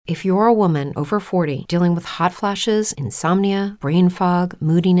If you're a woman over 40 dealing with hot flashes, insomnia, brain fog,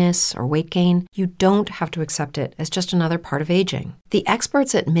 moodiness, or weight gain, you don't have to accept it as just another part of aging. The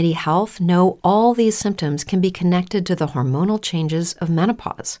experts at MIDI Health know all these symptoms can be connected to the hormonal changes of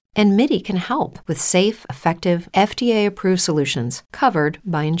menopause. And MIDI can help with safe, effective, FDA-approved solutions covered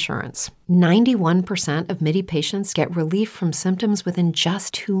by insurance. 91% of MIDI patients get relief from symptoms within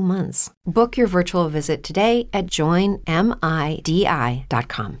just 2 months. Book your virtual visit today at joinmidi.com.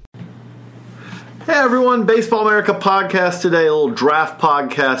 Hey everyone, Baseball America podcast today, a little draft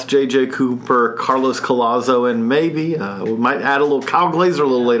podcast. JJ Cooper, Carlos Collazo, and maybe we might add a little Kyle Glazer a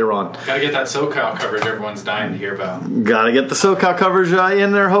little later on. Gotta get that SoCal coverage everyone's dying to hear about. Gotta get the SoCal coverage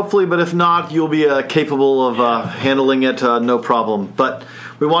in there, hopefully, but if not, you'll be capable of handling it, no problem. But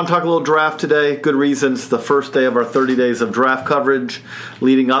we want to talk a little draft today. Good reasons. The first day of our 30 days of draft coverage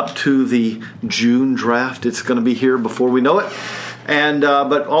leading up to the June draft. It's going to be here before we know it. And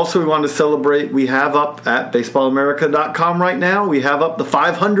but also we want to celebrate, we have up at baseballamerica.com right now, we have up the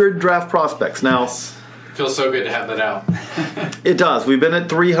 500 draft prospects. Now, yes. Feels so good to have that out. It does. We've been at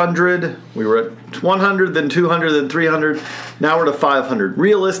 300, we were at 100, then 200, then 300, now we're to 500.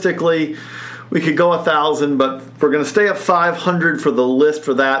 Realistically, we could go 1,000, but we're going to stay at 500 for the list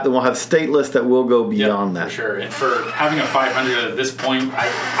for that. Then we'll have state lists that will go beyond that. For sure. And for having a 500 at this point,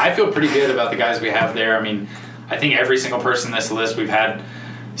 I feel pretty good about the guys we have there. I mean, I think every single person in this list, we've had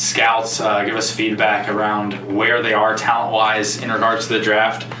scouts give us feedback around where they are talent-wise in regards to the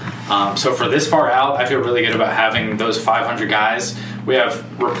draft. So for this far out, I feel really good about having those 500 guys. We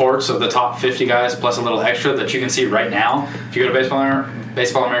have reports of the top 50 guys plus a little extra that you can see right now. If you go to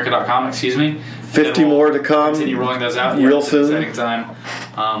baseballamerica.com, 50 more to come. Continue rolling those out. Real soon. Exciting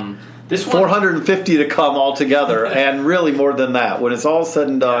time. This one, 450 to come altogether, and really more than that. When it's all said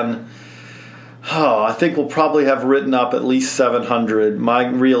and done, I think we'll probably have written up at least 700.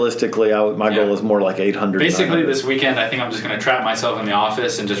 Realistically, my goal is more like 800. Basically, this weekend, I think I'm just going to trap myself in the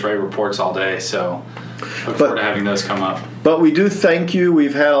office and just write reports all day. So look forward to having those come up. But we do thank you.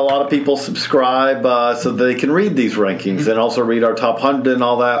 We've had a lot of people subscribe so they can read these rankings and also read our top 100 and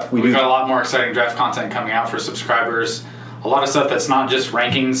all that. We've got a lot more exciting draft content coming out for subscribers. A lot of stuff that's not just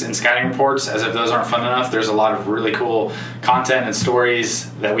rankings and scouting reports, as if those aren't fun enough. There's a lot of really cool content and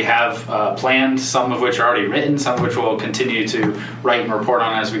stories that we have planned, some of which are already written, some of which we'll continue to write and report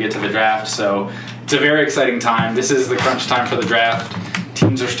on as we get to the draft. So it's a very exciting time. This is the crunch time for the draft.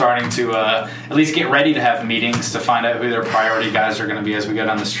 Teams are starting to at least get ready to have meetings to find out who their priority guys are going to be as we go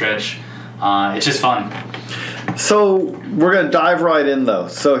down the stretch. It's just fun. So we're going to dive right in, though.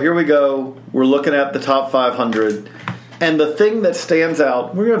 So here we go. We're looking at the top 500. And the thing that stands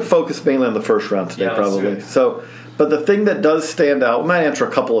out, we're going to focus mainly on the first round today, probably. So, but the thing that does stand out, we might answer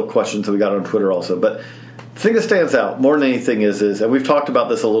a couple of questions that we got on Twitter also, but the thing that stands out more than anything is, and we've talked about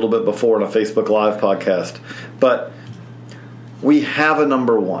this a little bit before in a Facebook Live podcast, but we have a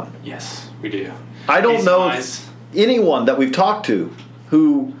number one. Yes, we do. I don't know if anyone that we've talked to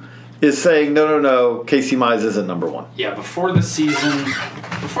who is saying, no, Casey Mize isn't number one. Yeah, before the season,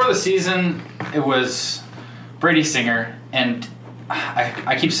 it was Brady Singer, and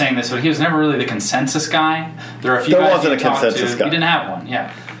I keep saying this, but he was never really the consensus guy. There are a few guys wasn't a consensus guy. He didn't have one,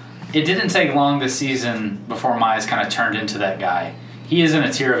 yeah. It didn't take long this season before Mize kind of turned into that guy. He is in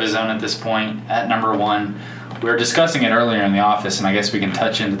a tier of his own at this point at number one. We were discussing it earlier in the office, and I guess we can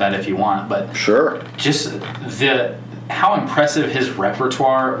touch into that if you want. But sure, just how impressive his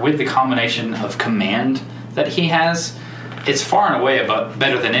repertoire with the combination of command that he has. It's far and away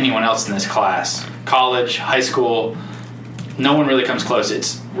better than anyone else in this class. College, high school, no one really comes close.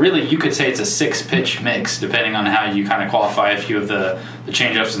 It's really, you could say it's a 6-pitch mix, depending on how you kind of qualify a few of the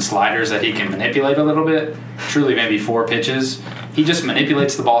changeups and sliders that he can manipulate a little bit. Truly, maybe 4 pitches. He just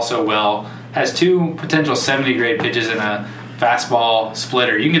manipulates the ball so well. Has 2 potential 70-grade pitches in a fastball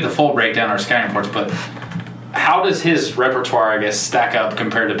splitter. You can get the full breakdown in our scouting reports, but how does his repertoire, I guess, stack up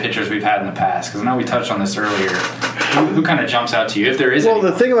compared to pitchers we've had in the past? Because I know we touched on this earlier. Who kind of jumps out to you, if there is? Well,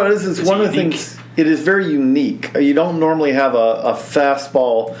 the thing about it is one of the things. It is very unique. You don't normally have a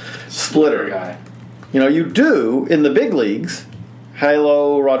fastball splitter guy. You do in the big leagues.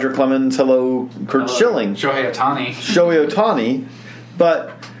 Hello, Roger Clemens. Hello, Kurt Schilling. Shohei Ohtani. But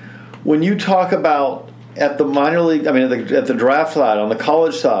when you talk about at the minor league, at the draft side, on the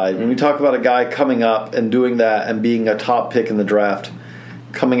college side, when we talk about a guy coming up and doing that and being a top pick in the draft,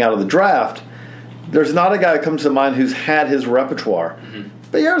 coming out of the draft, there's not a guy that comes to mind who's had his repertoire. Mm-hmm.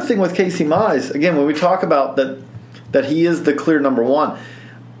 But the other thing with Casey Mize, again, when we talk about that he is the clear number one,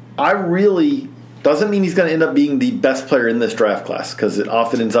 I really doesn't mean he's going to end up being the best player in this draft class, because it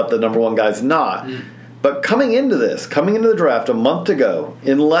often ends up the number one guy's not. But coming into the draft a month to go,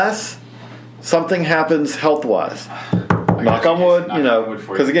 unless something happens health-wise, knock on wood,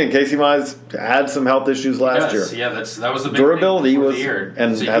 because again, Casey Mize had some health issues last year. Yeah, that was the big durability thing was the year.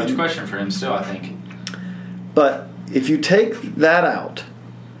 and it's a huge question for him still, I think. But if you take that out,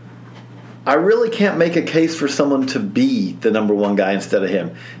 I really can't make a case for someone to be the number one guy instead of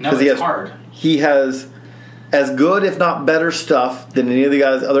him. No, it's hard. He has as good, if not better, stuff than any of the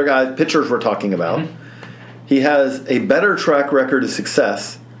other guys, pitchers we're talking about. Mm-hmm. He has a better track record of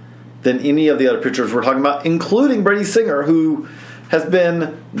success than any of the other pitchers we're talking about, including Brady Singer, who has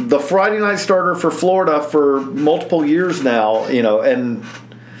been the Friday night starter for Florida for multiple years now, and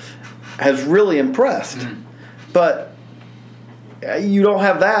has really impressed. Mm-hmm. But you don't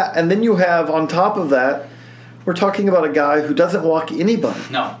have that, and then you have, on top of that, we're talking about a guy who doesn't walk anybody.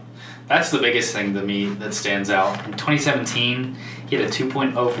 No. That's the biggest thing to me that stands out. In 2017, he had a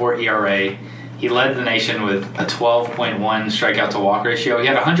 2.04 ERA. He led the nation with a 12.1 strikeout to walk ratio. He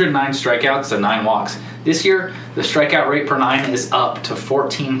had 109 strikeouts and 9 walks. This year, the strikeout rate per 9 is up to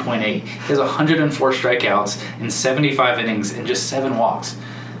 14.8. He has 104 strikeouts in 75 innings and just 7 walks.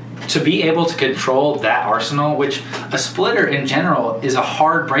 To be able to control that arsenal, which a splitter in general is a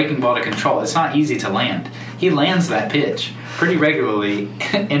hard breaking ball to control. It's not easy to land. He lands that pitch pretty regularly,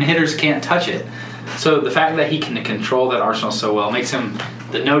 and hitters can't touch it. So the fact that he can control that arsenal so well makes him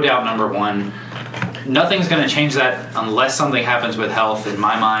the no doubt number one. Nothing's going to change that unless something happens with health, in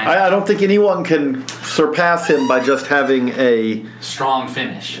my mind. I don't think anyone can surpass him by just having a strong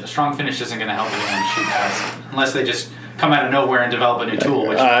finish. A strong finish isn't going to help anyone shoot past unless they just come out of nowhere and develop a new tool,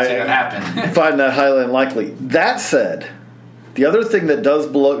 which I don't see that happen. Find that highly unlikely. That said, the other thing that does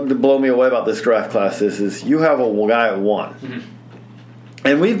blow me away about this draft class is you have a guy at 1. Mm-hmm.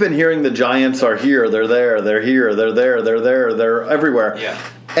 And we've been hearing the Giants are here, they're there, they're here, they're there, they're there, they're everywhere. Yeah.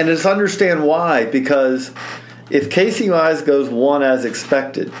 And just understand why, because if Casey Mize goes 1 as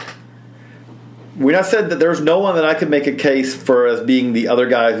expected, when I said that there's no one that I could make a case for as being the other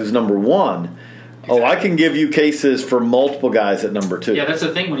guy who's number 1, exactly. I can give you cases for multiple guys at number 2. Yeah, that's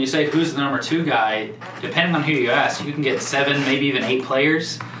the thing. When you say who's the number 2 guy, depending on who you ask, you can get 7, maybe even 8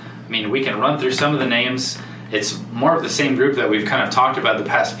 players. I mean, we can run through some of the names. It's more of the same group that we've kind of talked about the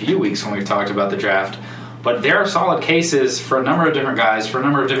past few weeks when we've talked about the draft. But there are solid cases for a number of different guys, for a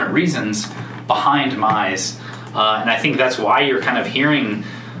number of different reasons, behind Mize. And I think that's why you're kind of hearing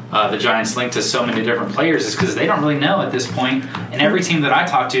the Giants linked to so many different players, is because they don't really know at this point. And every team that I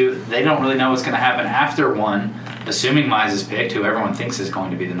talk to, they don't really know what's going to happen after 1, assuming Mize is picked, who everyone thinks is going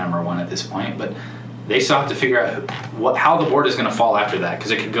to be the number 1 at this point. But they still have to figure out how the board is going to fall after that,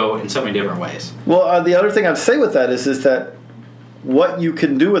 because it could go in so many different ways. Well, the other thing I'd say with that is that what you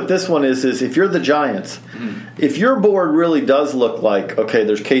can do with this one is if you're the Giants, mm-hmm. if your board really does look like, okay,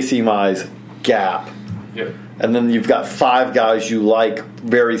 there's Casey Mize, gap, yep. and then you've got 5 guys you like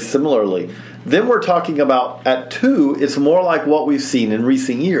very similarly, then we're talking about at 2, it's more like what we've seen in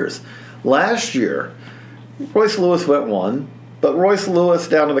recent years. Last year, Royce Lewis went 1, but Royce Lewis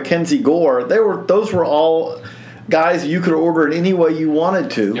down to Mackenzie Gore, those were all guys you could order in any way you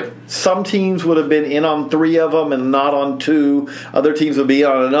wanted to. Yep. Some teams would have been in on 3 of them and not on 2. Other teams would be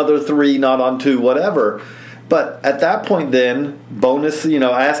on another 3, not on 2, whatever. But at that point then, bonus,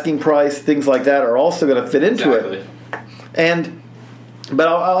 asking price, things like that are also going to fit into it. But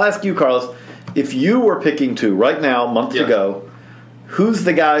I'll ask you, Carlos, if you were picking 2 right now, a month ago, who's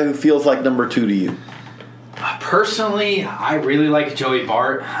the guy who feels like number 2 to you? Personally, I really like Joey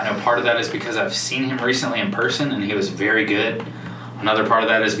Bart. I know part of that is because I've seen him recently in person, and he was very good. Another part of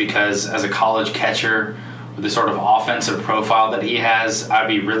that is because as a college catcher, with the sort of offensive profile that he has, I'd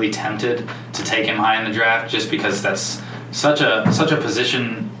be really tempted to take him high in the draft, just because that's such a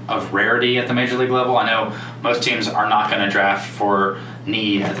position of rarity at the major league level. I know most teams are not going to draft for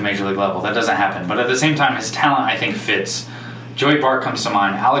need at the major league level. That doesn't happen. But at the same time, his talent, I think, fits. Joey Bart comes to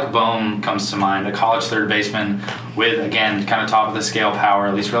mind. Alec Bohm comes to mind, a college third baseman with, again, kind of top of the scale power,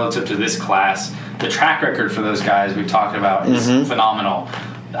 at least relative to this class. The track record for those guys we've talked about is phenomenal.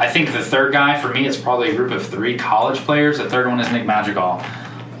 I think the third guy, for me, it's probably a group of 3 college players. The third one is Nick Madrigal.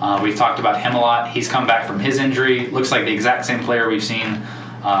 We've talked about him a lot. He's come back from his injury. Looks like the exact same player we've seen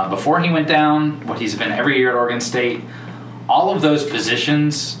before he went down, what he's been every year at Oregon State. All of those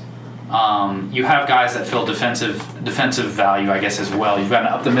positions, you have guys that fill defensive value, I guess, as well. You've got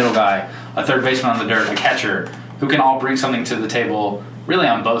an up-the-middle guy, a third baseman on the dirt, a catcher, who can all bring something to the table, really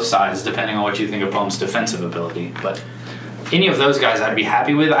on both sides, depending on what you think of Bohm's defensive ability. But any of those guys I'd be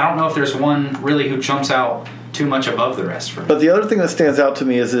happy with. I don't know if there's one really who jumps out too much above the rest for me. But the other thing that stands out to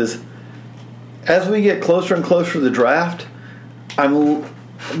me is as we get closer and closer to the draft,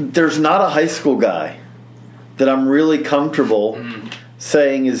 there's not a high school guy that I'm really comfortable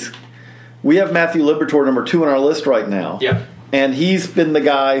saying is we have Matthew Liberatore number 2 on our list right now. Yeah. And he's been the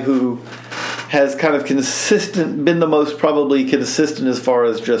guy who has kind of been the most probably consistent as far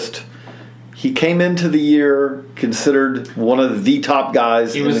as just he came into the year considered one of the top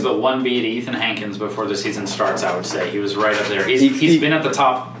guys. He was the 1B to Ethan Hankins before the season starts, I would say. He was right up there. He's been at the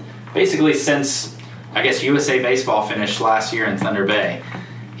top basically since, I guess, USA Baseball finished last year in Thunder Bay.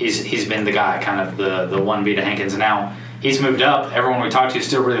 He's been the guy, kind of the 1B to Hankins. Now, he's moved up. Everyone we talked to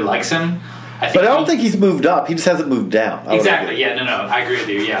still really likes him. But I don't think he's moved up. He just hasn't moved down. Exactly. Yeah, no, I agree with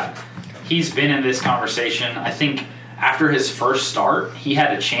you, yeah. He's been in this conversation. I think after his first start, he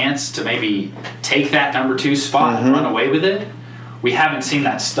had a chance to maybe take that number 2 spot and run away with it. We haven't seen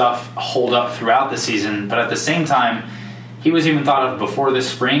that stuff hold up throughout the season, but at the same time, he was even thought of before this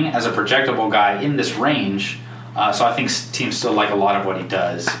spring as a projectable guy in this range. So I think teams still like a lot of what he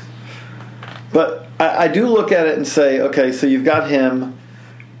does. But I do look at it and say, okay, so you've got him.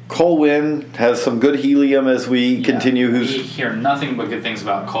 Cole Winn has some good helium as we continue. We hear nothing but good things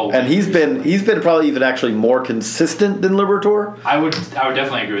about Cole Winn. And he's been probably even actually more consistent than Liberatore. I would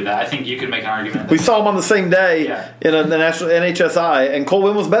definitely agree with that. I think you could make an argument. We saw him on the same day in the national NHSI, and Cole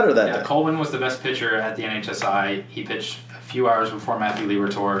Winn was better that day. Cole Winn was the best pitcher at the NHSI. He pitched a few hours before Matthew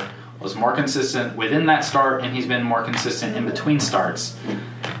Liberatore, was more consistent within that start, and he's been more consistent in between starts.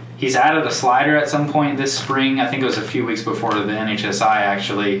 He's added a slider at some point this spring. I think it was a few weeks before the NHSI,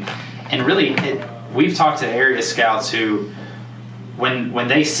 actually. And really, we've talked to area scouts who, when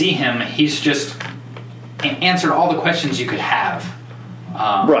they see him, he's just answered all the questions you could have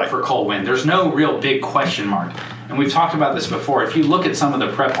for Cole Winn. There's no real big question mark. And we've talked about this before. If you look at some of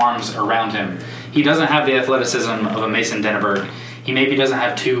the prep arms around him, he doesn't have the athleticism of a Mason Denneberg. He maybe doesn't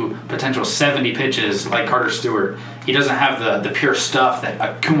have 2 potential 70 pitches like Carter Stewart. He doesn't have the pure stuff that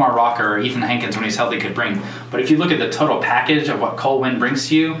a Kumar Rocker or Ethan Hankins when he's healthy could bring. But if you look at the total package of what Cole Winn brings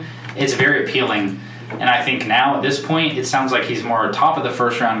to you, it's very appealing. And I think now at this point, it sounds like he's more top of the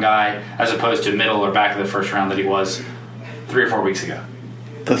first round guy as opposed to middle or back of the first round that he was 3 or 4 weeks ago.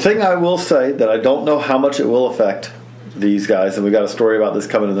 The thing I will say that I don't know how much it will affect these guys, and we've got a story about this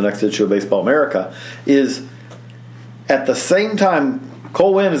coming in the next issue of Baseball America, is at the same time,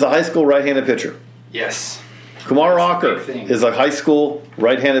 Cole Winn is a high school right-handed pitcher. Yes. Kumar Rocker is a high school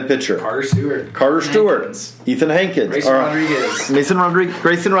right-handed pitcher. Carter Stewart. Ethan Hankins. Grayson Rodriguez.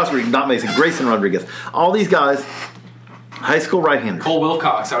 Grayson Rodriguez. All these guys, high school right-handers. Cole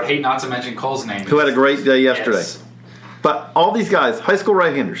Wilcox. I would hate not to mention Cole's name. Who had a great day yesterday. Yes. But all these guys, high school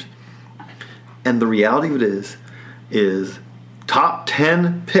right-handers. And the reality of it is top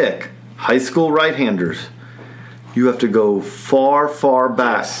 10 pick high school right-handers. You have to go far, far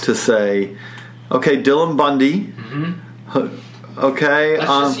back to say, okay, Dylan Bundy. Mm-hmm. Okay. Let's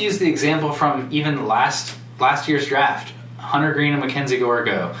just use the example from even last year's draft. Hunter Green and Mackenzie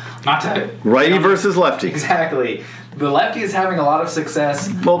Gorgo. Not to righty versus lefty. Exactly. The lefty is having a lot of success.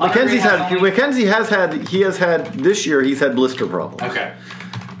 Well, Mackenzie has had this year. He's had blister problems. Okay.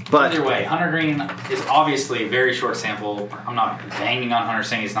 But either way, Hunter Green is obviously a very short sample. I'm not banging on Hunter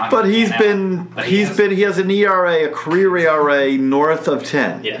saying he's not. But he has an ERA, a career ERA north of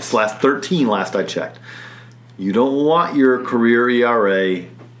 10. Yes. Last 13 last I checked. You don't want your career ERA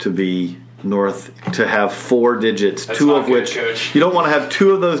to be to have 4 digits, That's 2 of good, which Coach. you don't want to have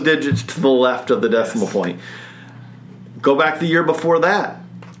 2 of those digits to the left of the decimal point. Go back the year before that,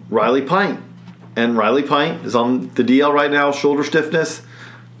 Riley Pint. And Riley Pint is on the DL right now, shoulder stiffness.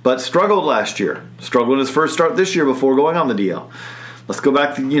 But struggled last year. Struggled in his first start this year before going on the DL. Let's go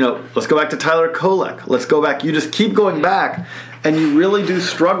back to Tyler Kolek. Let's go back. You just keep going back, and you really do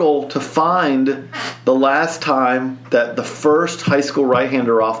struggle to find the last time that the first high school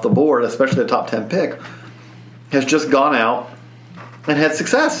right-hander off the board, especially a top 10 pick, has just gone out and had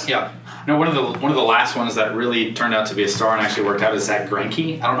success. Yeah. No, one of the last ones that really turned out to be a star and actually worked out is Zach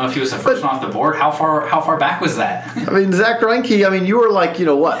Greinke. I don't know if he was the first one off the board. How far back was that? I mean, Zach Greinke. You were like,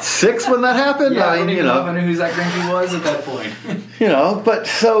 6 when that happened. Yeah, I don't even know if I knew who Zach Greinke was at that point. But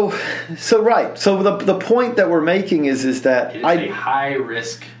so right. So the point that we're making is that it is a high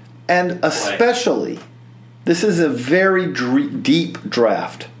risk, and especially this is a very deep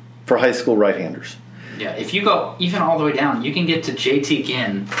draft for high school right-handers. Yeah, if you go even all the way down, you can get to JT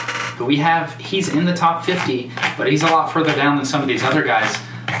Ginn, who he's in the top 50, but he's a lot further down than some of these other guys.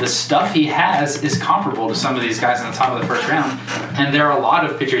 The stuff he has is comparable to some of these guys in the top of the first round, and there are a lot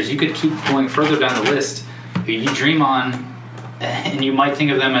of pitchers. You could keep going further down the list who you dream on, and you might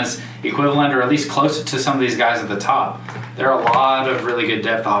think of them as equivalent or at least close to some of these guys at the top. There are a lot of really good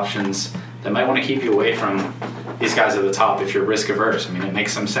depth options that might want to keep you away from these guys at the top if you're risk averse. I mean, it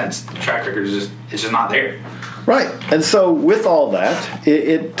makes some sense. The track record is just not there. Right. And so with all that,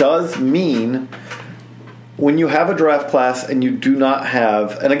 it does mean when you have a draft class and you do not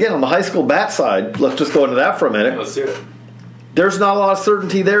have, and again, on the high school bat side, let's just go into that for a minute. Let's do it. There's not a lot of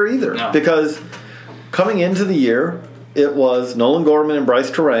certainty there either. No. Because coming into the year, it was Nolan Gorman and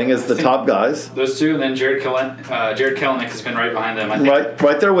Bryce Terang as the top guys. Those two, and then Jared Kelenic has been right behind them, I think.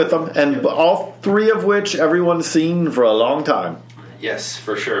 Right there with them. And all three of which everyone's seen for a long time. Yes,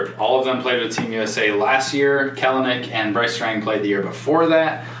 for sure. All of them played with Team USA last year. Kelenic and Bryce Terang played the year before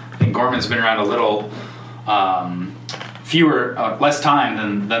that. I think Gorman's been around a little less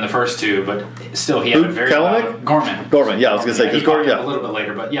time than the first two, but still he had a very Kelenic? Gorman, yeah, I was going to say because Gorman, a little bit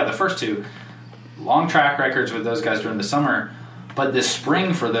later, but yeah, the first two long track records with those guys during the summer. But this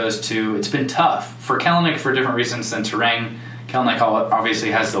spring for those two, it's been tough for Kelenic for different reasons than Terang. Kelenic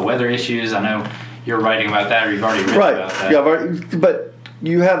obviously has the weather issues. I know you're writing about that, or you've already written about that. Yeah, but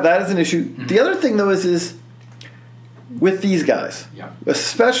you have that as an issue. Mm-hmm. The other thing, though, is with these guys,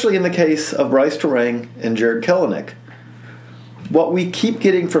 especially in the case of Bryce Terang and Jared Kelenic, what we keep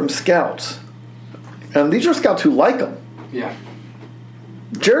getting from scouts, and these are scouts who like them. Yeah.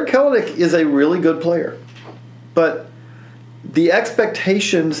 Jared Kelenic is a really good player, but the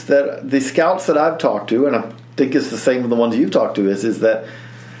expectations that the scouts that I've talked to, and I think it's the same with the ones you've talked to, is that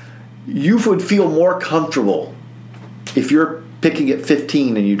you would feel more comfortable if you're picking at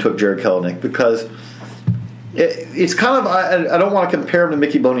 15 and you took Jared Kelenic, because it's kind of, I don't want to compare him to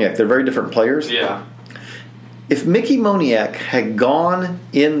Mickey Moniak. They're very different players. Yeah. If Mickey Moniak had gone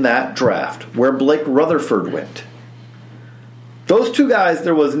in that draft where Blake Rutherford went, those two guys,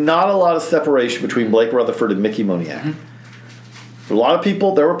 there was not a lot of separation between Blake Rutherford and Mickey Moniak.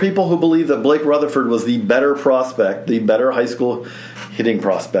 Mm-hmm. There were people who believed that Blake Rutherford was the better prospect, the better high school hitting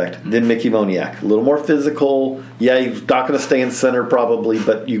prospect than Mickey Moniak. A little more physical. Yeah, he's not going to stay in center probably,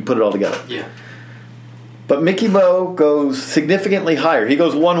 but you put it all together. Yeah. But Mickey Mo goes significantly higher. He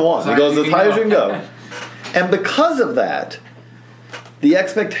goes 1-1. He goes as high as you can go. And because of that, the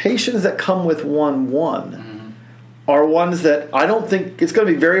expectations that come with 1-1 are ones that I don't think it's going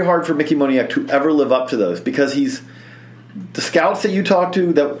to be very hard for Mickey Moniak to ever live up to those, because the scouts that you talk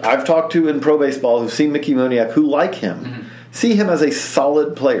to, that I've talked to in pro baseball who've seen Mickey Moniak, who like him, see him as a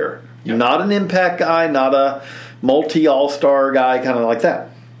solid player. Yep. Not an impact guy, not a multi-all-star guy, kind of like that.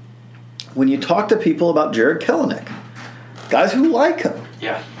 When you talk to people about Jared Kelenic, guys who like him,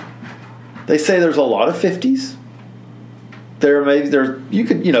 they say there's a lot of 50s.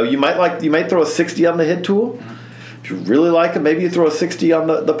 You might throw a 60 on the hit tool. If you really like him, maybe you throw a 60 on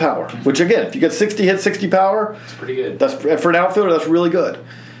the power. Which again, if you get 60 hit, 60 power, that's pretty good. That's for an outfielder. That's really good.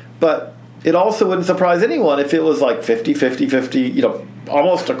 But it also wouldn't surprise anyone if it was like 50, 50, 50.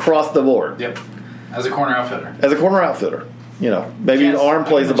 Almost across the board. Yep. As a corner outfielder. Maybe an arm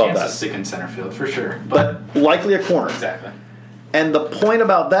plays above that. To stick in center field for sure, but likely a corner. Exactly. And the point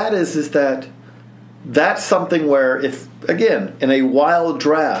about that is that that's something where, if again in a wild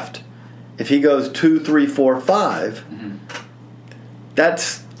draft, if he goes 2, 3, 4, 5,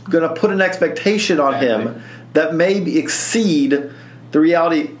 that's going to put an expectation on him that may exceed the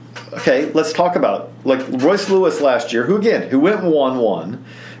reality. Okay, let's talk about it. Like Royce Lewis last year, who went 1-1,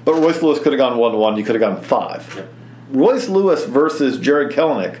 but Royce Lewis could have gone 1-1. You could have gone 5. Yep. Royce Lewis versus Jared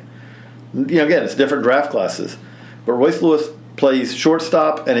Kelenic. Again, it's different draft classes, but Royce Lewis plays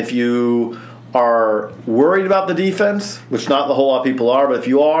shortstop, and if you are worried about the defense, which not the whole lot of people are, but if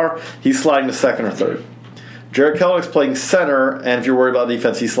you are, he's sliding to second or third. Jared Kelenic's playing center, and if you're worried about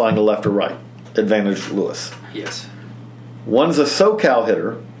defense, he's sliding to left or right. Advantage Lewis. Yes. One's a SoCal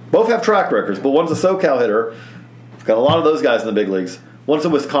hitter. Both have track records, but one's a SoCal hitter. We've got a lot of those guys in the big leagues. One's a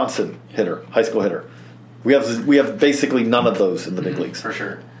Wisconsin hitter, high school hitter. We have basically none of those in the big leagues. For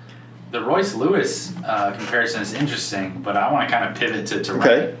sure. The Royce Lewis comparison is interesting, but I want to kind of pivot to Terang.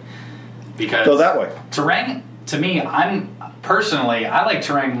 Okay. Because go that way. Terang, to me, I like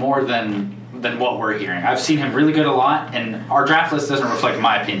Terang more than what we're hearing. I've seen him really good a lot, and our draft list doesn't reflect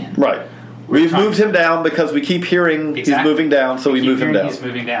my opinion. Right. We've moved him down because we keep hearing he's moving down, so we move him down. He's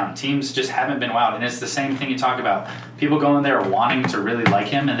moving down. Teams just haven't been wowed, and it's the same thing you talk about. People go in there wanting to really like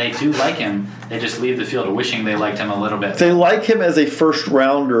him, and they do like him. They just leave the field wishing they liked him a little bit. They like him as a first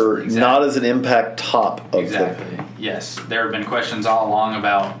rounder, not as an impact top. Exactly. Yes. There have been questions all along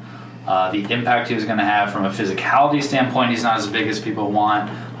about the impact he was going to have from a physicality standpoint. He's not as big as people want.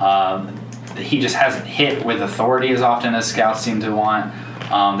 He just hasn't hit with authority as often as scouts seem to want.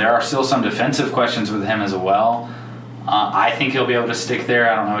 There are still some defensive questions with him as well. I think he'll be able to stick there.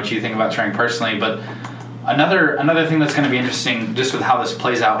 I don't know what you think about Terang personally, but another thing that's going to be interesting just with how this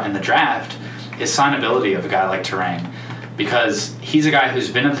plays out in the draft is signability of a guy like Terang, because he's a guy who's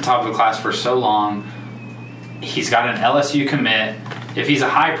been at the top of the class for so long. he's got an LSU commit. If he's a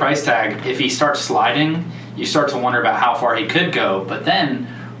high price tag, if he starts sliding, you start to wonder about how far he could go. But then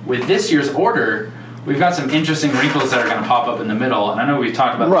with this year's order, we've got some interesting wrinkles that are going to pop up in the middle. And I know we've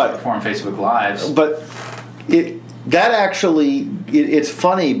talked about this before on Facebook Lives. But it's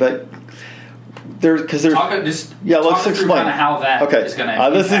funny, but let's explain kind of how that is going to.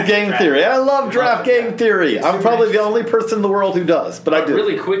 This is game theory. I love draft game theory. I'm probably the only person in the world who does, but I do.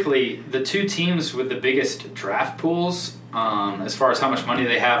 Really quickly, the two teams with the biggest draft pools, as far as how much money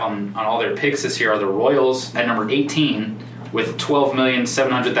they have on all their picks this year, are the Royals at number 18 with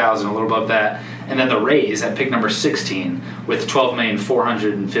 $12,700,000, a little above that, and then the Rays at pick number 16 with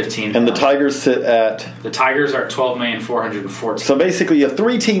 $12,415,000. And the Tigers sit at? The Tigers are at $12,414,000. So basically you have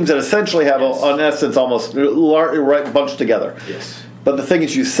three teams that essentially have, in essence, almost right bunched together. Yes. But the thing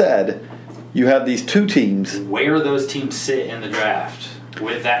is, you said you have these two teams. Where those teams sit in the draft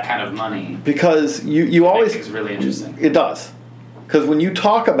with that kind of money. Because you always... It's really interesting. It does. Because when you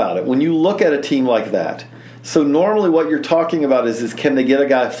talk about it, when you look at a team like that, so normally what you're talking about is can they get a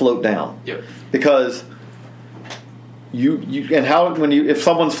guy float down? Yep. Because if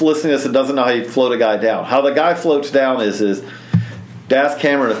someone's listening to this and doesn't know how you float a guy down, how the guy floats down is Daz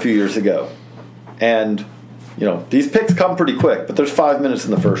Cameron a few years ago, and these picks come pretty quick, but there's 5 minutes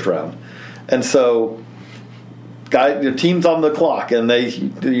in the first round, and so the team's on the clock, and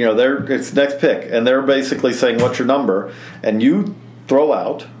it's next pick, and they're basically saying, what's your number? And you throw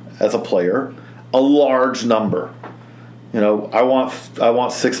out as a player a large number. I want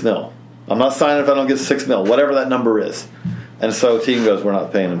 $6 million. I'm not signing if I don't get $6 million, whatever that number is. And so the team goes, we're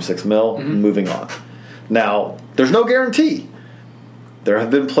not paying him $6 million, moving on. Now, there's no guarantee. There have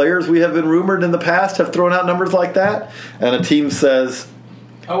been players we have been rumored in the past have thrown out numbers like that, and a team says,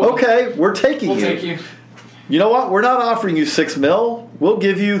 okay, we're taking you. We'll take you. You know what? We're not offering you $6 million. We'll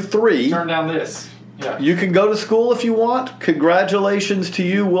give you $3 million. Turn down this. Yeah. You can go to school if you want. Congratulations to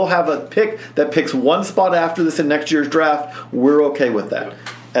you. We'll have a pick that picks one spot after this in next year's draft. We're okay with that.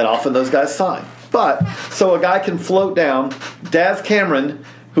 And often those guys sign. But, so a guy can float down. Daz Cameron,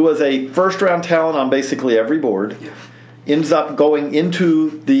 who was a first-round talent on basically every board, ends up going into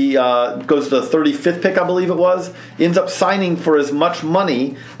goes to the 35th pick, I believe it was, ends up signing for as much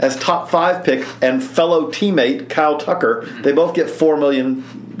money as top 5 pick and fellow teammate Kyle Tucker. They both get $4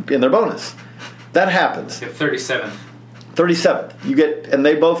 million in their bonus. That happens. 37th. 37th. And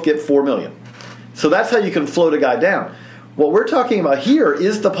they both get $4 million. So that's how you can float a guy down. What we're talking about here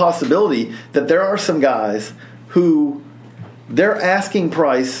is the possibility that there are some guys who their asking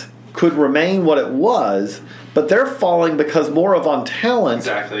price could remain what it was, but they're falling because more of on talent.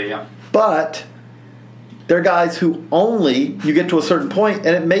 Exactly, yeah. But they're guys who only, you get to a certain point,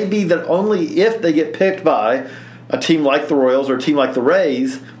 and it may be that only if they get picked by a team like the Royals or a team like the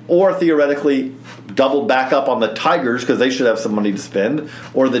Rays, or theoretically double back up on the Tigers because they should have some money to spend,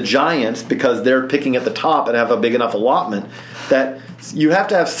 or the Giants because they're picking at the top and have a big enough allotment, that you have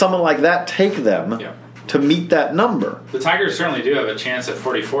to have someone like that take them to meet that number. The Tigers certainly do have a chance at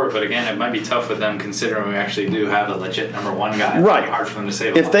 44, but again, it might be tough with them considering we actually do have a legit number one guy. Right. It's hard for them to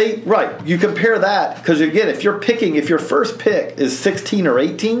save. You compare that because again, if your first pick is 16 or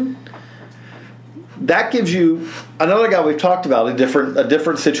 18. That gives you another guy we've talked about, a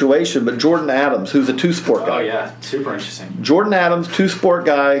different situation, but Jordan Adams, who's a two-sport guy. Oh, yeah. Super interesting. Jordan Adams, two-sport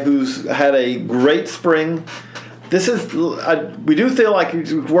guy who's had a great spring. We do feel like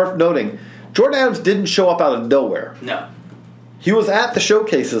it's worth noting, Jordan Adams didn't show up out of nowhere. No. He was at the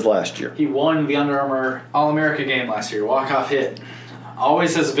showcases last year. He won the Under Armour All-America game last year, walk-off hit.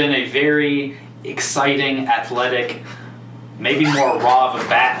 Always has been a very exciting, athletic, maybe more raw of a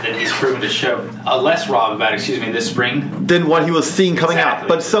bat than he's proven to show. Less raw of a bat, this spring. Than what he was seeing coming out.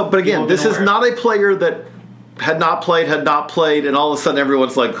 But again, this is not a player that had not played, and all of a sudden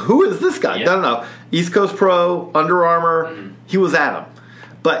everyone's like, who is this guy? Yeah. No. East Coast Pro, Under Armour, he was at him.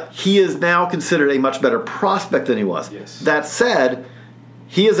 But he is now considered a much better prospect than he was. Yes. That said,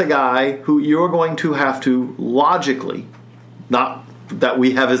 he is a guy who you're going to have to logically, not that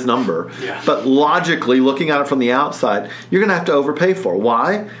we have his number, but logically, looking at it from the outside, you're going to have to overpay for.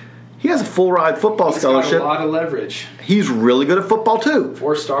 Why? He has a full-ride football scholarship. He's got a lot of leverage. He's really good at football, too.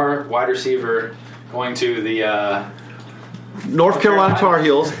 4-star wide receiver going to the North Carolina Tar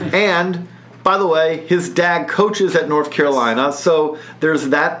Heels. And, by the way, his dad coaches at North Carolina, so there's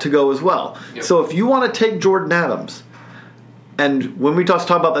that to go as well. Yep. So if you want to take Jordan Adams, and when we talk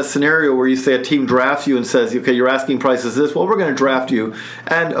about that scenario where you say a team drafts you and says, okay, your asking price is this, well, we're going to draft you.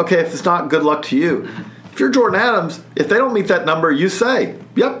 And, okay, if it's not, good luck to you. If you're Jordan Adams, if they don't meet that number, you say,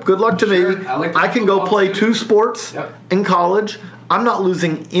 yep, good luck to me. I can go play 2 sports in college. I'm not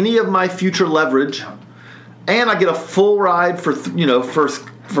losing any of my future leverage. and I get a full ride for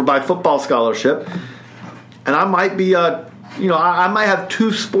my football scholarship, and I might be I might have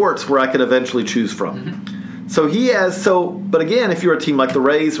 2 sports where I could eventually choose from. Mm-hmm. So he has but again, if you're a team like the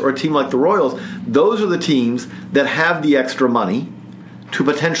Rays or a team like the Royals, those are the teams that have the extra money to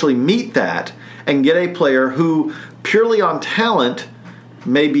potentially meet that and get a player who purely on talent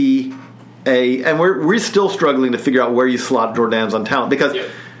may be and we're still struggling to figure out where you slot Jordan Adams on talent, because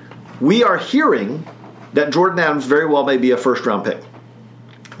we are hearing that Jordan Adams very well may be a first-round pick.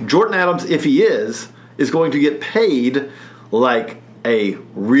 Jordan Adams, if he is going to get paid like a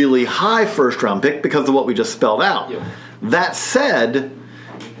really high first-round pick because of what we just spelled out. Yep. That said,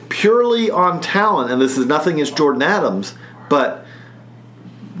 purely on talent, and this is nothing against Jordan Adams, but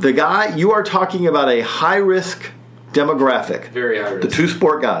the guy, you are talking about a high-risk demographic. Very high risk. The 2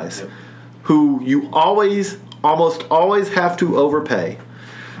 sport guys who you almost always have to overpay.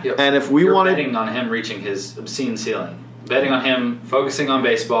 Yep. And if we wanted... betting on him reaching his obscene ceiling. Betting on him focusing on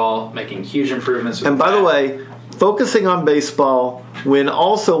baseball, making huge improvements. And by the way, focusing on baseball, when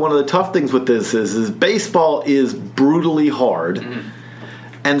also one of the tough things with this is baseball is brutally hard. Mm-hmm.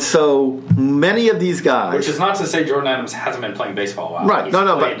 And so many of these guys... Which is not to say Jordan Adams hasn't been playing baseball a while. Right. He's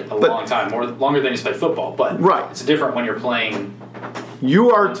played a long time, longer than he's played football. But it's different when you're playing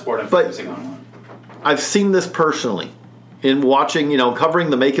one sport and focusing on one. I've seen this personally in watching, covering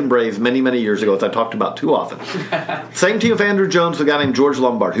the Macon Braves many, many years ago, as I talked about too often. Same team with Andrew Jones, a guy named George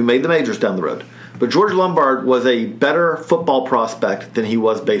Lombard, who made the majors down the road. But George Lombard was a better football prospect than he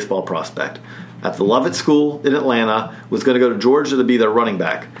was baseball prospect. At the Lovett School in Atlanta, was going to go to Georgia to be their running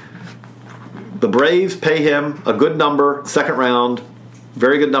back. The Braves pay him a good number, second round,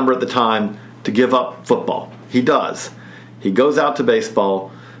 very good number at the time, to give up football. He does. He goes out to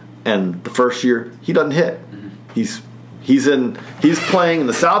baseball, and the first year, he doesn't hit. He's playing in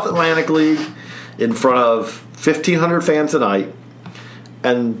the South Atlantic League in front of 1,500 fans a night,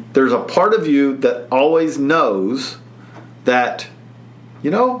 and there's a part of you that always knows that,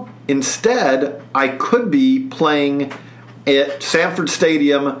 instead I could be playing at Sanford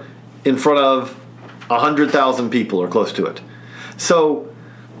Stadium in front of 100,000 people or close to it. So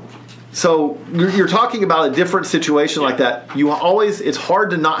you're talking about a different situation like that. It's hard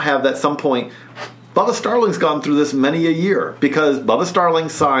to not have that at some point. Bubba Starling's gone through this many a year because Bubba Starling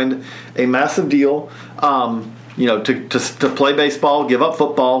signed a massive deal, to play baseball, give up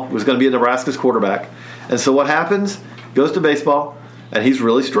football, was going to be Nebraska's quarterback. And so what happens? Goes to baseball, and he's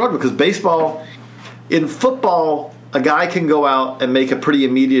really struggled because in football, a guy can go out and make a pretty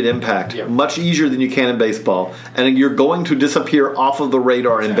immediate impact, much easier than you can in baseball. And you're going to disappear off of the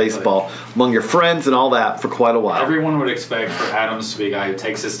radar in baseball among your friends and all that for quite a while. Everyone would expect for Adams to be a guy who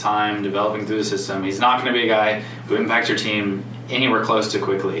takes his time developing through the system. He's not going to be a guy who impacts your team anywhere close to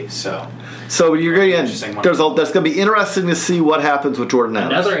quickly. So you're going to that's going to be interesting to see what happens with Jordan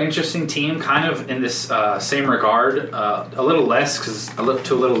Adams. Another interesting team, kind of in this same regard, a little less to a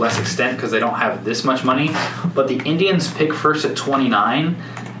little less extent because they don't have this much money. But the Indians pick first at 29,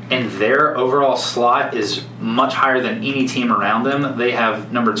 and their overall slot is much higher than any team around them. They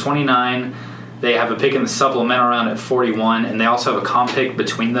have number 29. They have a pick in the supplemental round at 41, and they also have a comp pick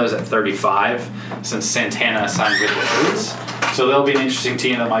between those at 35 since Santana signed with the Reds. So they'll be an interesting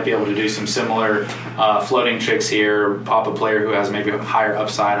team that might be able to do some similar floating tricks here, pop a player who has maybe a higher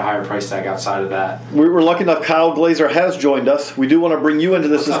upside, a higher price tag outside of that. We're lucky enough Kyle Glazer has joined us. We do want to bring you into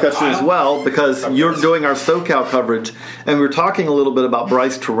this discussion as well because you're doing our SoCal coverage, and we're talking a little bit about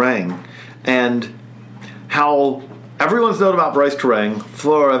Brice Turang and how everyone's known about Brice Turang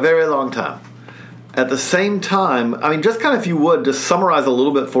for a very long time. At the same time, just kind of if you would, just summarize a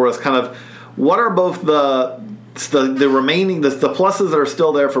little bit for us kind of what are both the remaining, the pluses that are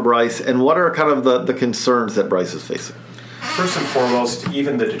still there for Brice, and what are kind of the concerns that Brice is facing? First and foremost,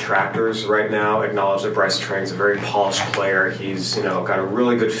 even the detractors right now acknowledge that Brice Turang is a very polished player. He's got a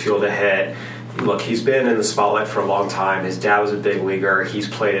really good feel to hit. Look, he's been in the spotlight for a long time. His dad was a big leaguer. He's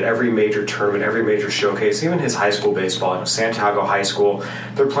played at every major tournament, every major showcase, even his high school baseball. Santiago High School,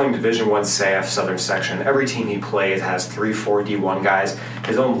 they're playing Division I SAF Southern Section. Every team he plays has 3-4 D1 guys.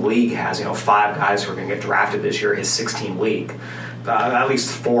 His own league has 5 guys who are going to get drafted this year. His 16 league. At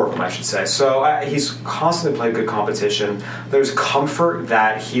least 4 of them, I should say. So he's constantly played good competition. There's comfort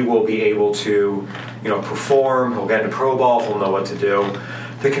that he will be able to, perform. He'll get into pro ball. He'll know what to do.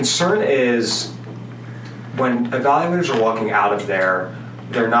 The concern is when evaluators are walking out of there,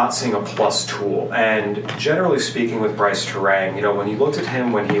 they're not seeing a plus tool. And generally speaking with Brice Turang, when you looked at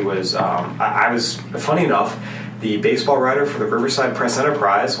him when he was, I was, funny enough, the baseball writer for the Riverside Press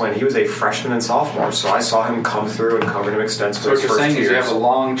Enterprise when he was a freshman and sophomore. So I saw him come through and covered him extensively. So what you're saying is you have a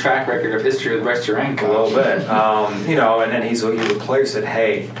long track record of history with Bryce Terang. A little bit. And he's a player who said,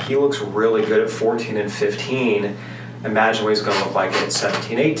 hey, he looks really good at 14 and 15. Imagine what he's going to look like at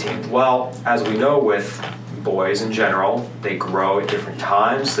 17, 18. Well, as we know with boys in general, they grow at different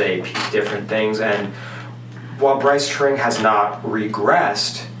times, they peak different things, and while Bryce Terang has not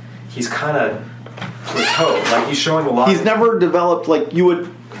regressed, he's kind of plateaued. Like, he's showing a lot. He's never developed like you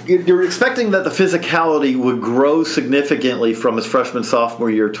would. You're expecting that the physicality would grow significantly from his freshman,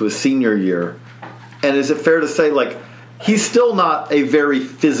 sophomore year to his senior year. And is it fair to say, like, he's still not a very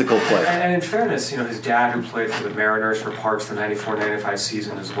physical player? And in fairness, his dad, who played for the Mariners for parts of the 94-95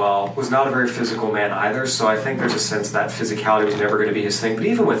 season as well, was not a very physical man either. So I think there's a sense that physicality was never going to be his thing. But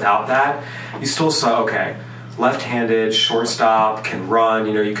even without that, you still saw, okay, left-handed, shortstop, can run.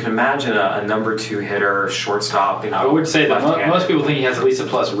 You can imagine a number 2 hitter, shortstop. I would say that most people think he has at least a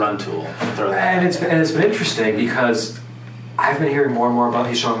plus run tool. And it's been interesting because I've been hearing more and more about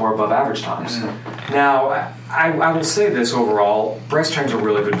he's showing more above average times. Mm-hmm. Now, I will say this overall: Bryce Terang's a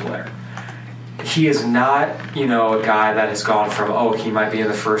really good player. He is not, a guy that has gone from, he might be in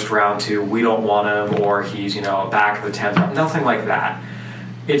the first round to we don't want him, or he's, back of the 10th round. Nothing like that.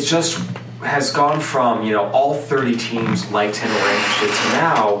 It's just has gone from, all 30 teams liked him or interested to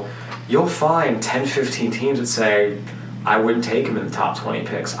now you'll find 10, 15 teams that say, I wouldn't take him in the top 20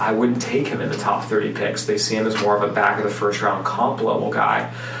 picks. I wouldn't take him in the top 30 picks. They see him as more of a back of the first round comp level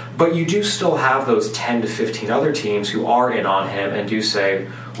guy. But you do still have those 10 to 15 other teams who are in on him and do say,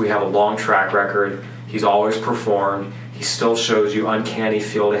 we have a long track record. He's always performed. He still shows you uncanny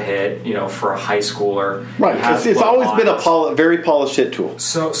feel to hit, for a high schooler. Right. It's always been a very polished hit tool.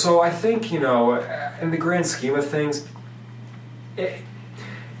 So I think, in the grand scheme of things,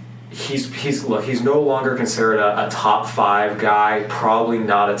 he's no longer considered a top 5 guy, probably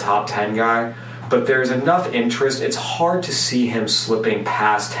not a top 10 guy, but there's enough interest. It's hard to see him slipping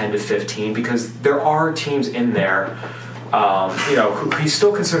past 10 to 15 because there are teams in there, who he's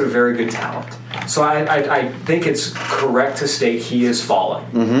still considered a very good talent. So I think it's correct to state he is falling.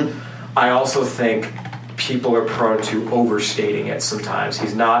 Mm-hmm. I also think people are prone to overstating it sometimes.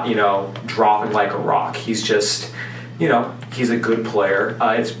 He's not, dropping like a rock. He's just, he's a good player.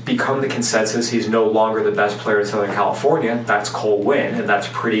 It's become the consensus he's no longer the best player in Southern California. That's Cole Winn, and that's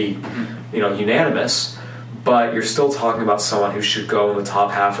pretty, unanimous. But you're still talking about someone who should go in the top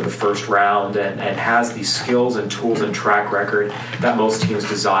half of the first round and has the skills and tools and track record that most teams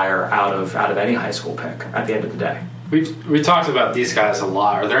desire out of any high school pick at the end of the day. We talked about these guys a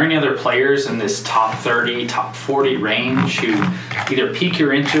lot. Are there any other players in this top 30, top 40 range who either pique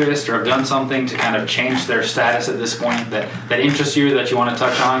your interest or have done something to kind of change their status at this point that interests you that you want to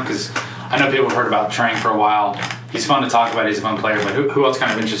touch on? Because I know people have heard about Terang for a while. He's fun to talk about. He's a fun player. But who else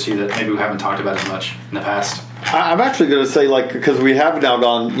kind of interests you that maybe we haven't talked about as much in the past? I'm actually going to say, because we have now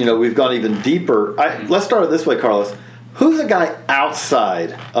gone, we've gone even deeper. Let's start it this way, Carlos. Who's a guy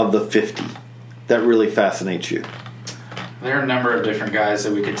outside of the 50 that really fascinates you? There are a number of different guys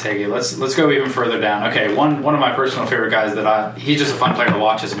that we could take. Let's go even further down. Okay, one of my personal favorite guys he's just a fun player to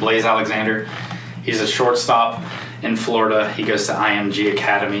watch is Blaze Alexander. He's a shortstop in Florida. He goes to IMG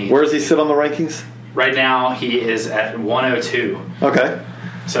Academy. Where does he sit on the rankings? Right now, he is at 102. Okay.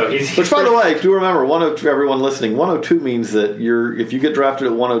 So he's which, by the way, do remember, 102. Everyone listening, 102 means that if you get drafted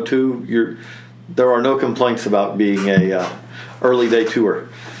at 102, there are no complaints about being a early day tour.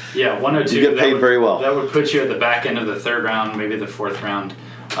 Yeah, 102. You get paid very well. That would put you at the back end of the 3rd round, maybe the 4th round.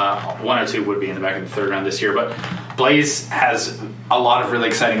 102 would be in the back of the 3rd round this year. But Blaze has a lot of really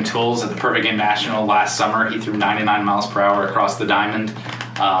exciting tools. At the Perfect Game National last summer, he threw 99 miles per hour across the diamond.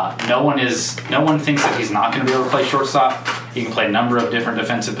 No one thinks that he's not going to be able to play shortstop. He can play a number of different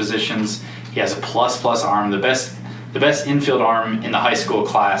defensive positions. He has a plus arm, the best infield arm in the high school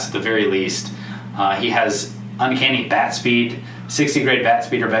class at the very least. He has uncanny bat speed, 60 grade bat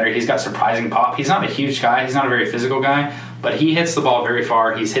speed or better. He's got surprising pop. He's not a huge guy. He's not a very physical guy, but he hits the ball very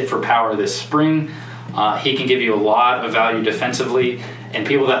far. He's hit for power this spring. He can give you a lot of value defensively, and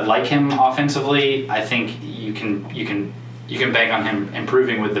people that like him offensively, I think you can bank on him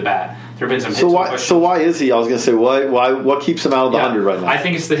improving with the bat. There have been some hit tool questions. So why is he? I was going to say, what keeps him out of the 100 right now? I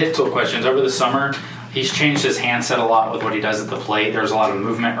think it's the hit tool questions. Over the summer, he's changed his handset a lot with what he does at the plate. There's a lot of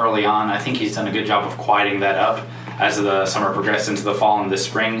movement early on. I think he's done a good job of quieting that up as the summer progressed into the fall and this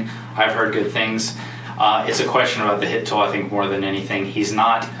spring. I've heard good things. It's a question about the hit tool, I think, more than anything. He's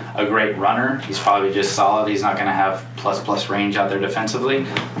not a great runner. He's probably just solid. He's not going to have plus range out there defensively.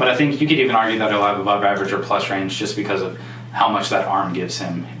 But I think you could even argue that he'll have above average or plus range just because of how much that arm gives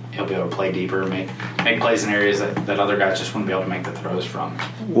him. He'll be able to play deeper, make plays in areas that other guys just wouldn't be able to make the throws from.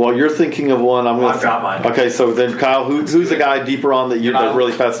 Well, you're thinking of one. I've got mine. Okay, so then Kyle, who's the guy deeper on that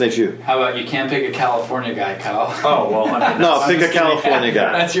really fascinates you? How about you can't pick a California guy, Kyle? Oh, well, I mean, no, pick a California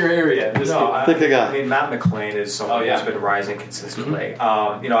guy. That's your area. Pick a guy. I mean, Matt McClain is someone who's been rising consistently.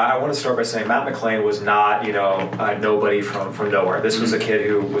 I want to start by saying Matt McClain was not, nobody from nowhere. This was a kid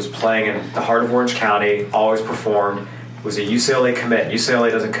who was playing in the heart of Orange County, always performed. Was a UCLA commit.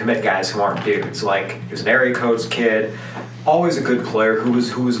 UCLA doesn't commit guys who aren't dudes. Like, he was an area coach kid, always a good player who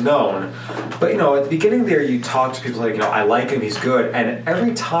was known. But, at the beginning there, you talk to people like, I like him, he's good. And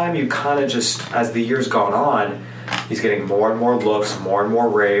every time you kind of just, as the years gone on, he's getting more and more looks, more and more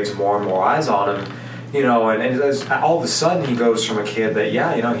raves, more and more eyes on him. And as all of a sudden he goes from a kid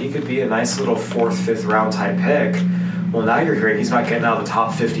that, he could be a nice little 4th, 5th round type pick. Well, now you're hearing he's not getting out of the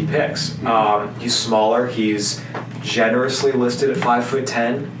top 50 picks. He's smaller. He's generously listed at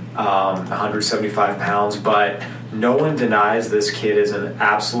 5'10", 175 pounds, but no one denies this kid is an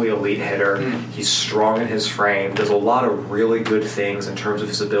absolutely elite hitter. He's strong in his frame, does a lot of really good things in terms of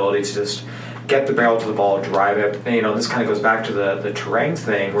his ability to just get the barrel to the ball, drive it. And, this kind of goes back to the terrain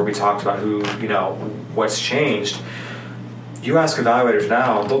thing where we talked about what's changed. You ask evaluators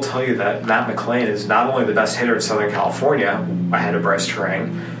now, they'll tell you that Matt McClain is not only the best hitter in Southern California, ahead of Bryce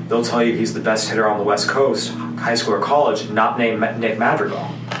Terang, they'll tell you he's the best hitter on the West Coast, high school or college, not named Nick Madrigal.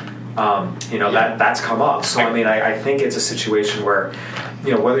 That's come up. So, I think it's a situation where,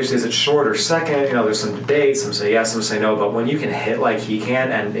 whether he says it's short or second, there's some debate. Some say yes, some say no. But when you can hit like he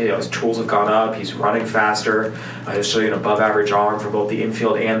can, and his tools have gone up, he's running faster. He'll show you an above-average arm for both the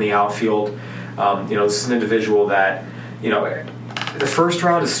infield and the outfield. This is an individual that, the first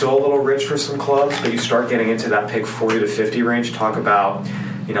round is still a little rich for some clubs, but you start getting into that pick 40 to 50 range. Talk about,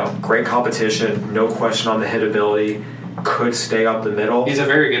 great competition, no question on the hit ability. Could stay up the middle. He's a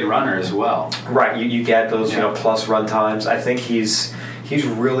very good runner as well. Right, you get those plus run times. I think he's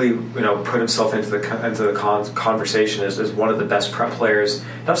really put himself into the conversation as one of the best prep players,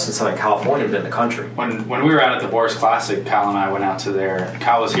 not just in Southern California but in the country. When we were out at the Boris Classic, Kyle and I went out to there.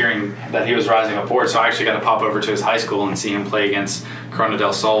 Kyle was hearing that he was rising up board, so I actually got to pop over to his high school and see him play against Corona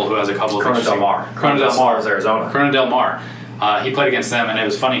del Sol, who has a couple of Corona del Mar. Corona del Mar is Arizona. Corona del Mar. He played against them, and it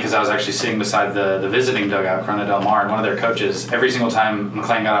was funny because I was actually sitting beside the visiting dugout, Corona del Mar, and one of their coaches, every single time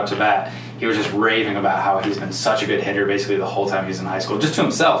McClain got up to bat, he was just raving about how he's been such a good hitter basically the whole time he's in high school. Just to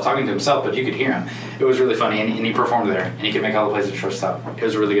himself, talking to himself, but you could hear him. It was really funny, and he performed there, and he could make all the plays at shortstop. It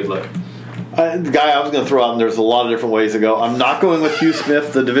was a really good look. The guy I was going to throw out, and there's a lot of different ways to go. I'm not going with Hugh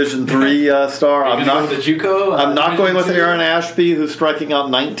Smith, the Division III star. I'm not with the JUCO. I'm not going with Aaron Ashby, who's striking out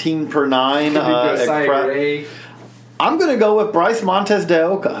 19 per 9 at Pratt. I'm going to go with Bryce Montes de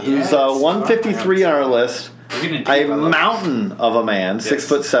Oca, who's 153 on our list. A mountain of a man,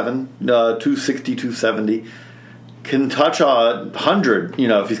 6'7", 260, 270. Can touch 100,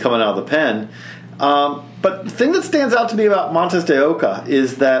 if he's coming out of the pen. But the thing that stands out to me about Montes de Oca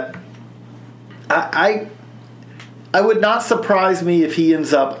is that I would not surprise me if he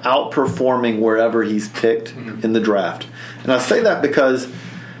ends up outperforming wherever he's picked in the draft. And I say that because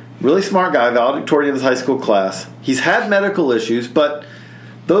really smart guy, valedictorian of his high school class. He's had medical issues, but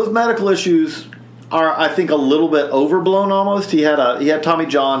those medical issues are, I think, a little bit overblown almost. He had Tommy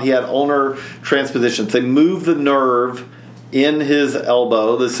John. He had ulnar transpositions. They moved the nerve in his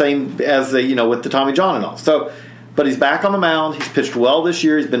elbow, the same as they, with the Tommy John and all. So, but he's back on the mound. He's pitched well this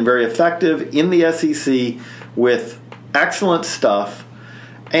year. He's been very effective in the SEC with excellent stuff.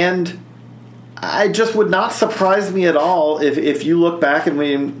 And I just would not surprise me at all if you look back and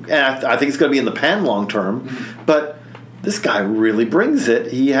I think it's going to be in the pen long term, but this guy really brings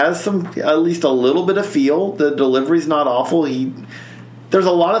it. He has at least a little bit of feel. The delivery's not awful. There's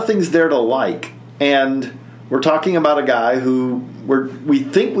a lot of things there to like, and we're talking about a guy who we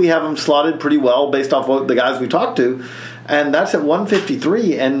think we have him slotted pretty well based off what the guys we talked to, and that's at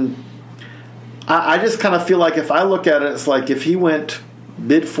 153. And I just kind of feel like if I look at it, it's like if he went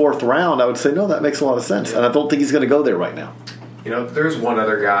mid 4th round, I would say, no, that makes a lot of sense. And I don't think he's going to go there right now. There's one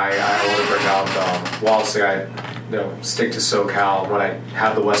other guy I want to bring out. While I stick to SoCal, when I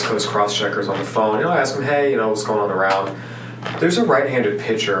have the West Coast cross-checkers on the phone, I ask them, hey, what's going on around? There's a right-handed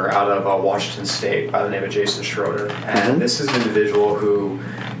pitcher out of Washington State by the name of Jason Schroeder. And this is an individual who,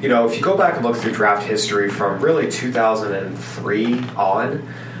 if you go back and look through draft history from really 2003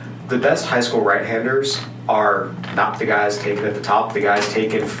 on, the best high school right-handers are not the guys taken at the top. The guys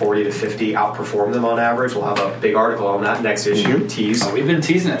taken 40 to 50 outperform them on average. We'll have a big article on that next issue. Tease. Oh, we've been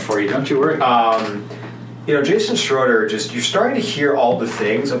teasing it for you. Don't you worry. Jason Schroeder, you're starting to hear all the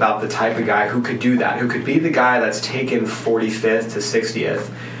things about the type of guy who could do that, who could be the guy that's taken 45th to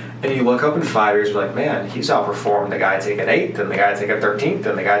 60th. And you look up in 5 years, you're like, man, he's outperformed the guy taking 8th, and the guy taking 13th,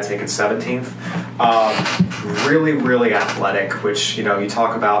 and the guy taking 17th. Really, really athletic, which, you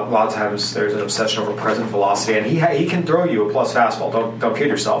talk about a lot of times there's an obsession over present velocity, and he can throw you a plus fastball. Don't kid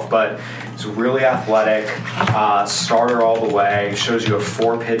yourself, but he's really athletic, starter all the way, shows you a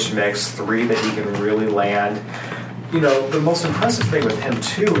 4-pitch mix, 3 that he can really land. The most impressive thing with him,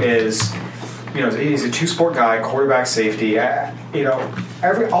 too, is he's a 2-sport guy, quarterback, safety.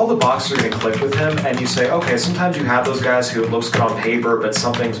 All the boxes are going to click with him, and you say, okay, sometimes you have those guys who it looks good on paper, but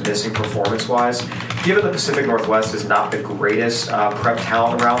something's missing performance-wise. Given the Pacific Northwest is not the greatest prep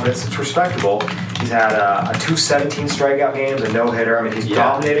talent around, but it's respectable. He's had 2 17 strikeout games, a no-hitter. I mean, he's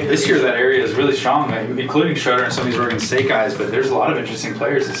dominating. This year, that area is really strong, including Schroeder and some of these Oregon State guys, but there's a lot of interesting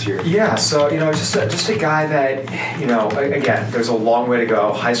players this year. Yeah, so, just a guy that, again, there's a long way to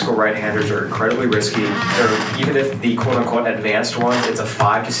go. High school right-handers are incredibly risky. Even if the quote-unquote advanced one, it's a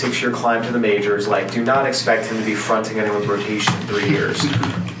 5 to 6 year climb to the majors. Do not expect him to be fronting anyone's rotation in 3 years.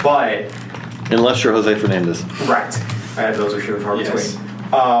 But unless you're Jose Fernandez. Right. Those are few and far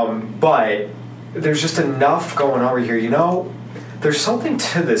between. But there's just enough going on right here. There's something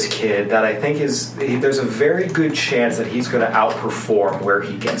to this kid that I think there's a very good chance that he's going to outperform where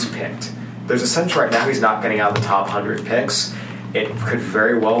he gets picked. There's a sense right now he's not getting out of the top 100 picks. It could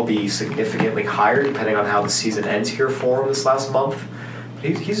very well be significantly higher depending on how the season ends here for him this last month.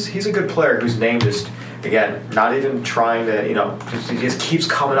 He's a good player whose name just, again, not even trying to, he just keeps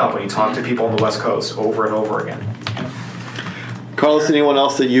coming up when you talk to people on the West Coast over and over again. Carlos, anyone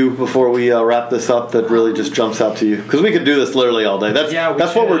else that before we wrap this up, that really just jumps out to you? Because we could do this literally all day.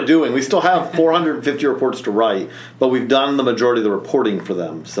 That's what we're doing. We still have 450 reports to write, but we've done the majority of the reporting for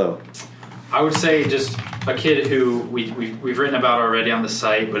them. So I would say just a kid who we've written about already on the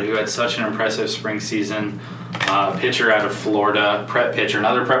site, but who had such an impressive spring season. Pitcher out of Florida, prep pitcher,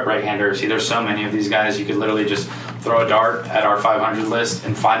 another prep right-hander. See, there's so many of these guys. You could literally just throw a dart at our 500 list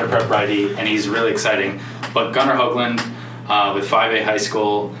and find a prep righty, and he's really exciting. But Gunnar Hoagland with 5A high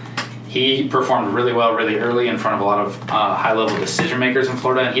school, he performed really well really early in front of a lot of high-level decision-makers in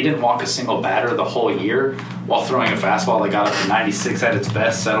Florida, and he didn't walk a single batter the whole year while throwing a fastball that got up to 96 at its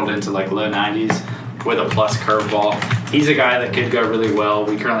best, settled into low 90s with a plus curveball. He's a guy that could go really well.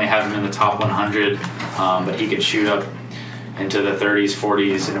 We currently have him in the top 100, but he could shoot up into the 30s,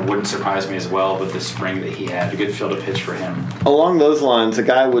 40s, and it wouldn't surprise me as well with the spring that he had. A good field of pitch for him. Along those lines, a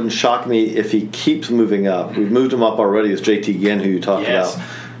guy wouldn't shock me if he keeps moving up. We've moved him up already as JT Ginn, who you talked about.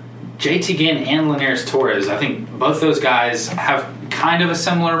 JT Ginn and Linares Torres, I think both those guys have kind of a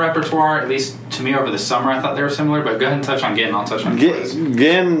similar repertoire, at least to me over the summer. I thought they were similar, but go ahead and touch on Ginn, and I'll touch on Torres.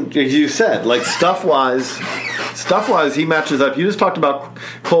 Ginn, as you said, stuff-wise, he matches up. You just talked about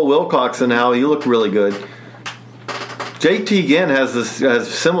Cole Wilcox and how he looked really good. JT Ginn has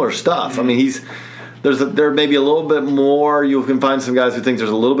similar stuff. I mean, there may be a little bit more. You can find some guys who think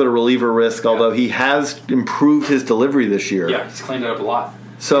there's a little bit of reliever risk, although he has improved his delivery this year. Yeah, he's cleaned it up a lot.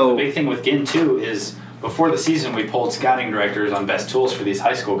 So the big thing with Ginn, too, is before the season we pulled scouting directors on best tools for these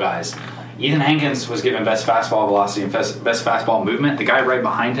high school guys. Ethan Hankins was given best fastball velocity and best fastball movement. The guy right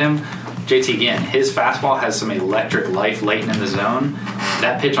behind him, JT Ginn, his fastball has some electric life latent in the zone.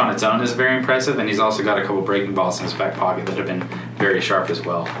 That pitch on its own is very impressive, and he's also got a couple breaking balls in his back pocket that have been very sharp as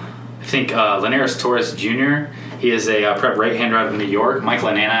well. I think Linares Torres Jr., he is a prep right-hander out of New York. Mike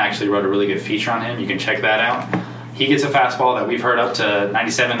Lanana actually wrote a really good feature on him. You can check that out. He gets a fastball that we've heard up to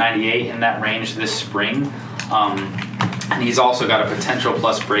 97, 98 in that range this spring. And he's also got a potential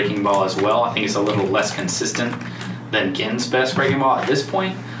plus breaking ball as well. I think it's a little less consistent than Ginn's best breaking ball at this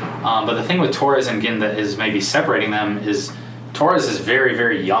point. But the thing with Torres and Ginn that is maybe separating them is Torres is very,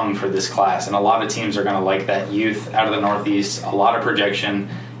 very young for this class, and a lot of teams are going to like that youth out of the Northeast, a lot of projection.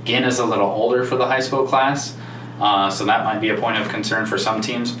 Ginn is a little older for the high school class, so that might be a point of concern for some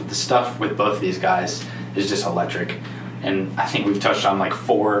teams, but the stuff with both of these guys is just electric. And I think we've touched on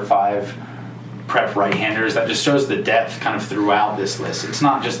 4 or 5 prep right-handers. That just shows the depth kind of throughout this list. It's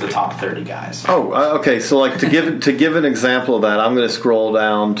not just the top 30 guys. Oh, okay. So to give an example of that, I'm going to scroll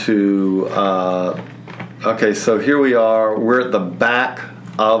down to okay, so here we are. We're at the back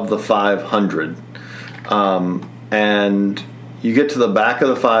of the 500. And you get to the back of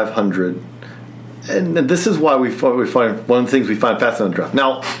the 500, and this is why we find one of the things we find fascinating in the draft.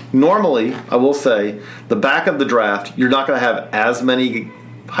 Now, normally, I will say, the back of the draft, you're not going to have as many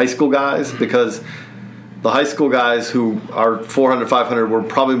high school guys because the high school guys who are 400, 500 were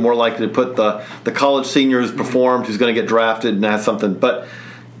probably more likely to put the college senior who's performed, who's going to get drafted and has something. But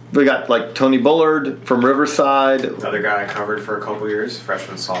We got like Tony Bullard from Riverside. Another guy I covered for a couple years,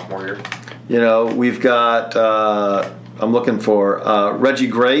 freshman, sophomore year. You know, we've got, I'm looking for Reggie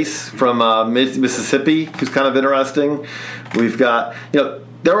Grace from Mississippi, who's kind of interesting. We've got, you know,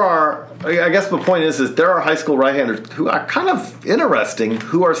 there are, I guess the point is there are high school right-handers who are kind of interesting,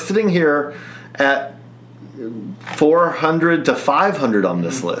 who are sitting here at 400 to 500 on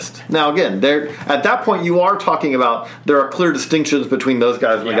this list. Now, again, at that point, you are talking about there are clear distinctions between those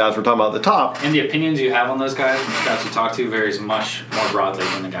guys and the guys we're talking about at the top. And the opinions you have on those guys and the guys you talk to varies much more broadly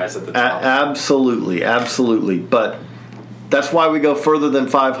than the guys at the top. Absolutely, absolutely. But that's why we go further than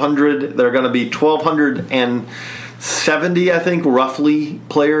 500. There are going to be 1,270, I think, roughly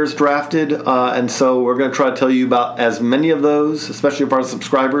players drafted. And so we're going to try to tell you about as many of those, especially for our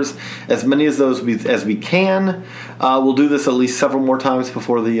subscribers, as many of those as we can. We'll do this at least several more times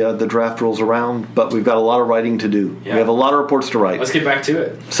before the draft rolls around. But we've got a lot of writing to do. Yeah. We have a lot of reports to write. Let's get back to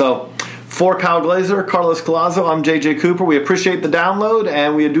it. So, for Kyle Glazer, Carlos Collazo, I'm JJ Cooper. We appreciate the download,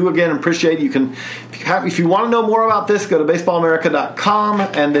 and we do again appreciate you can, if you want to know more about this, go to baseballamerica.com,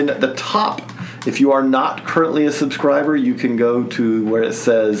 and then at the top, if you are not currently a subscriber, you can go to where it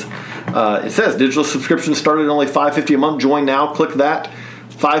says digital subscription started at only $5.50 a month. Join now. Click that.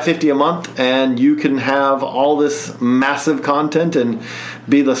 $5.50 a month, and you can have all this massive content and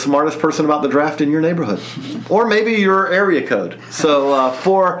be the smartest person about the draft in your neighborhood, or maybe your area code. So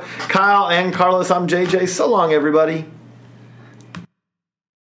for Kyle and Carlos, I'm JJ. So long, everybody.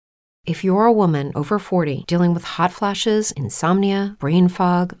 If you're a woman over 40 dealing with hot flashes, insomnia, brain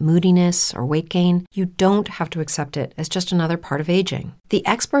fog, moodiness, or weight gain, you don't have to accept it as just another part of aging. The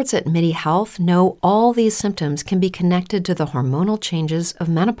experts at MIDI Health know all these symptoms can be connected to the hormonal changes of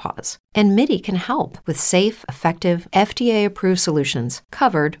menopause. And MIDI can help with safe, effective, FDA-approved solutions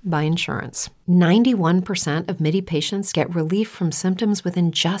covered by insurance. 91% of MIDI patients get relief from symptoms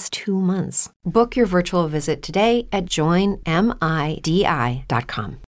within just 2 months. Book your virtual visit today at joinmidi.com.